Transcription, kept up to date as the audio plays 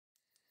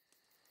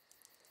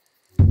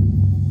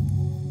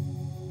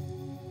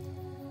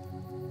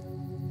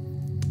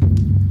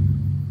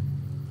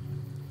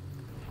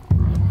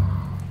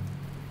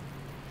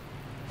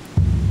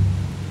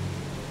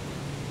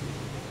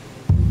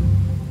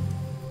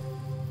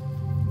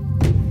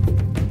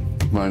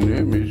My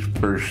name is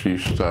Percy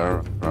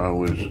Starr. I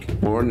was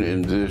born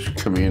in this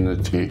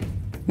community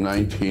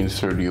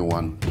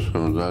 1931,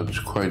 so that's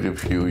quite a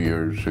few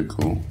years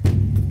ago.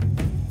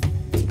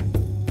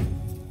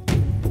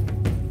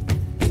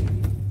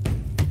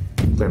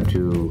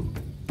 Klemtu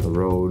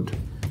Road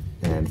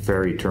and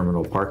Ferry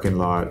Terminal parking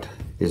lot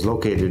is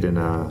located in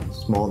a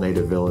small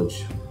native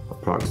village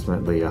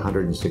approximately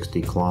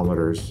 160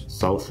 kilometers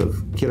south of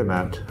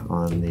Kitimat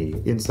on the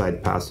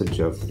inside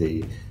passage of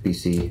the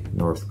BC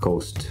North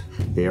Coast.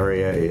 The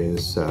area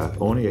is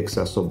only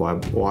accessible by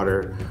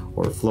water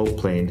or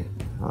floatplane,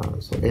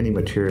 so any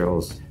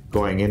materials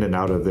going in and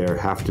out of there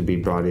have to be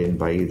brought in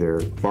by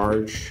either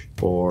barge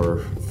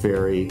or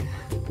ferry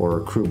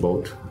or a crew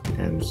boat,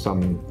 and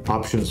some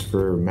options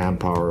for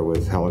manpower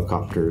with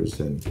helicopters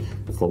and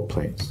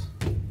floatplanes.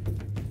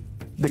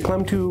 The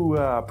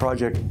Klemtu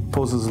project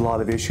poses a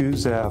lot of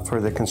issues for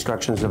the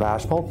constructions of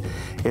asphalt.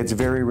 It's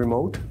very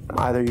remote.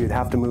 Either you'd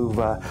have to move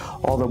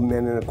all the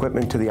men and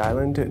equipment to the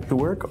island to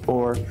work,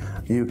 or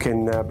you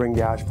can bring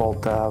the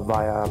asphalt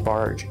via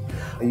barge.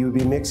 You would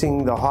be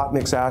mixing the hot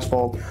mix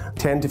asphalt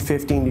 10 to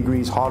 15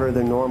 degrees hotter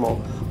than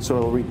normal, so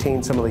it'll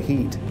retain some of the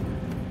heat.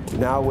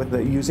 Now with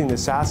using the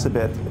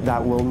Sasabit,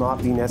 that will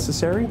not be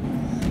necessary.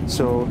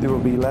 So there will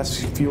be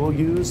less fuel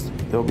used,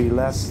 there will be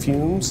less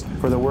fumes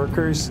for the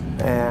workers,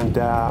 and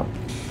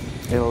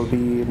it'll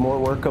be more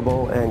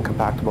workable and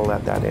compactable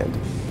at that end.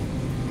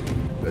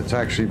 It's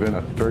actually been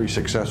a very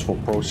successful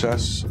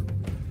process.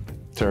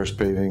 Terrace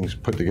Paving's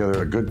put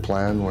together a good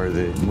plan where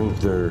they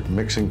moved their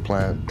mixing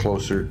plant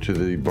closer to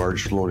the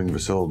barge floating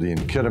facility in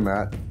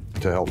Kitimat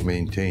to help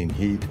maintain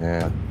heat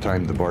and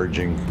timed the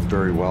barging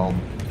very well.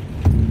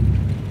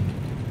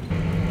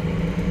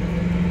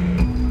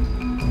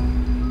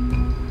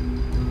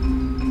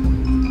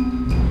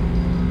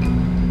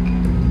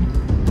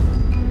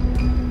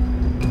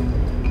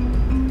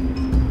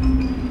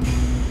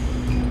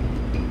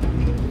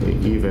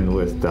 Even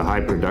with the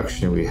high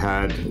production we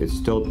had, it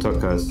still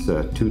took us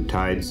 2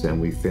 tides,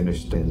 and we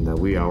finished in the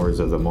wee hours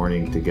of the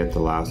morning to get the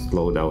last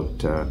load out.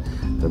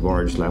 The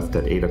barge left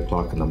at 8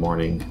 o'clock in the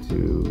morning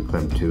to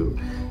Klemtu.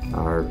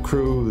 Our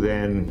crew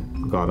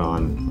then got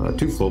on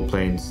 2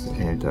 floatplanes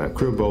and a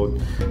crew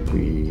boat.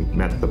 We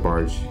met the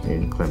barge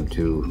in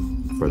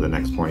Klemtu for the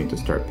next morning to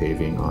start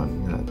paving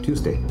on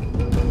Tuesday.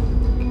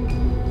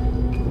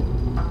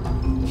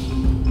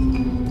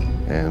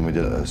 And we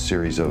did a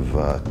series of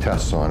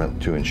tests on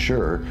it to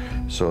ensure,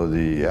 so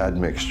the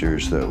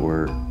admixtures that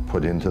were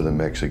put into the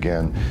mix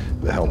again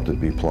helped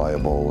it be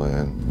pliable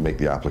and make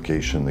the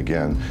application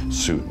again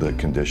suit the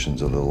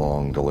conditions of the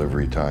long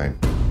delivery time.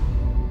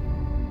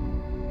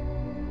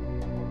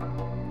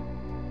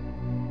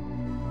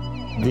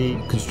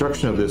 The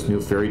construction of this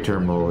new ferry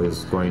terminal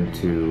is going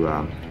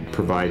to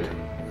provide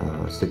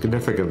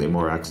significantly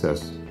more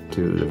access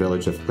to the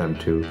village of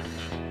Klemtu,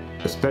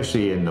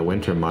 especially in the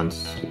winter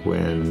months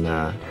when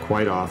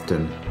quite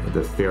often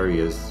the ferry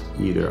is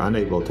either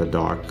unable to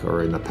dock,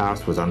 or in the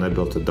past was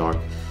unable to dock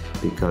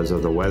because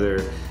of the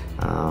weather.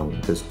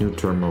 This new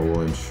terminal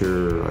will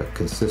ensure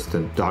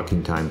consistent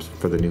docking times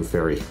for the new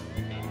ferry.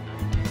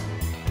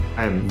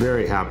 I am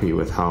very happy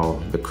with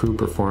how the crew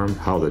performed,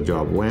 how the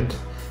job went.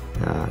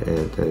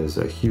 It is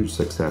a huge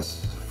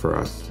success for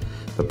us.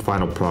 The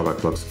final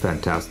product looks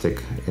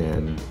fantastic,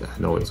 and I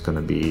know it's going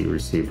to be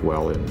received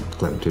well in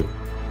Klemtu.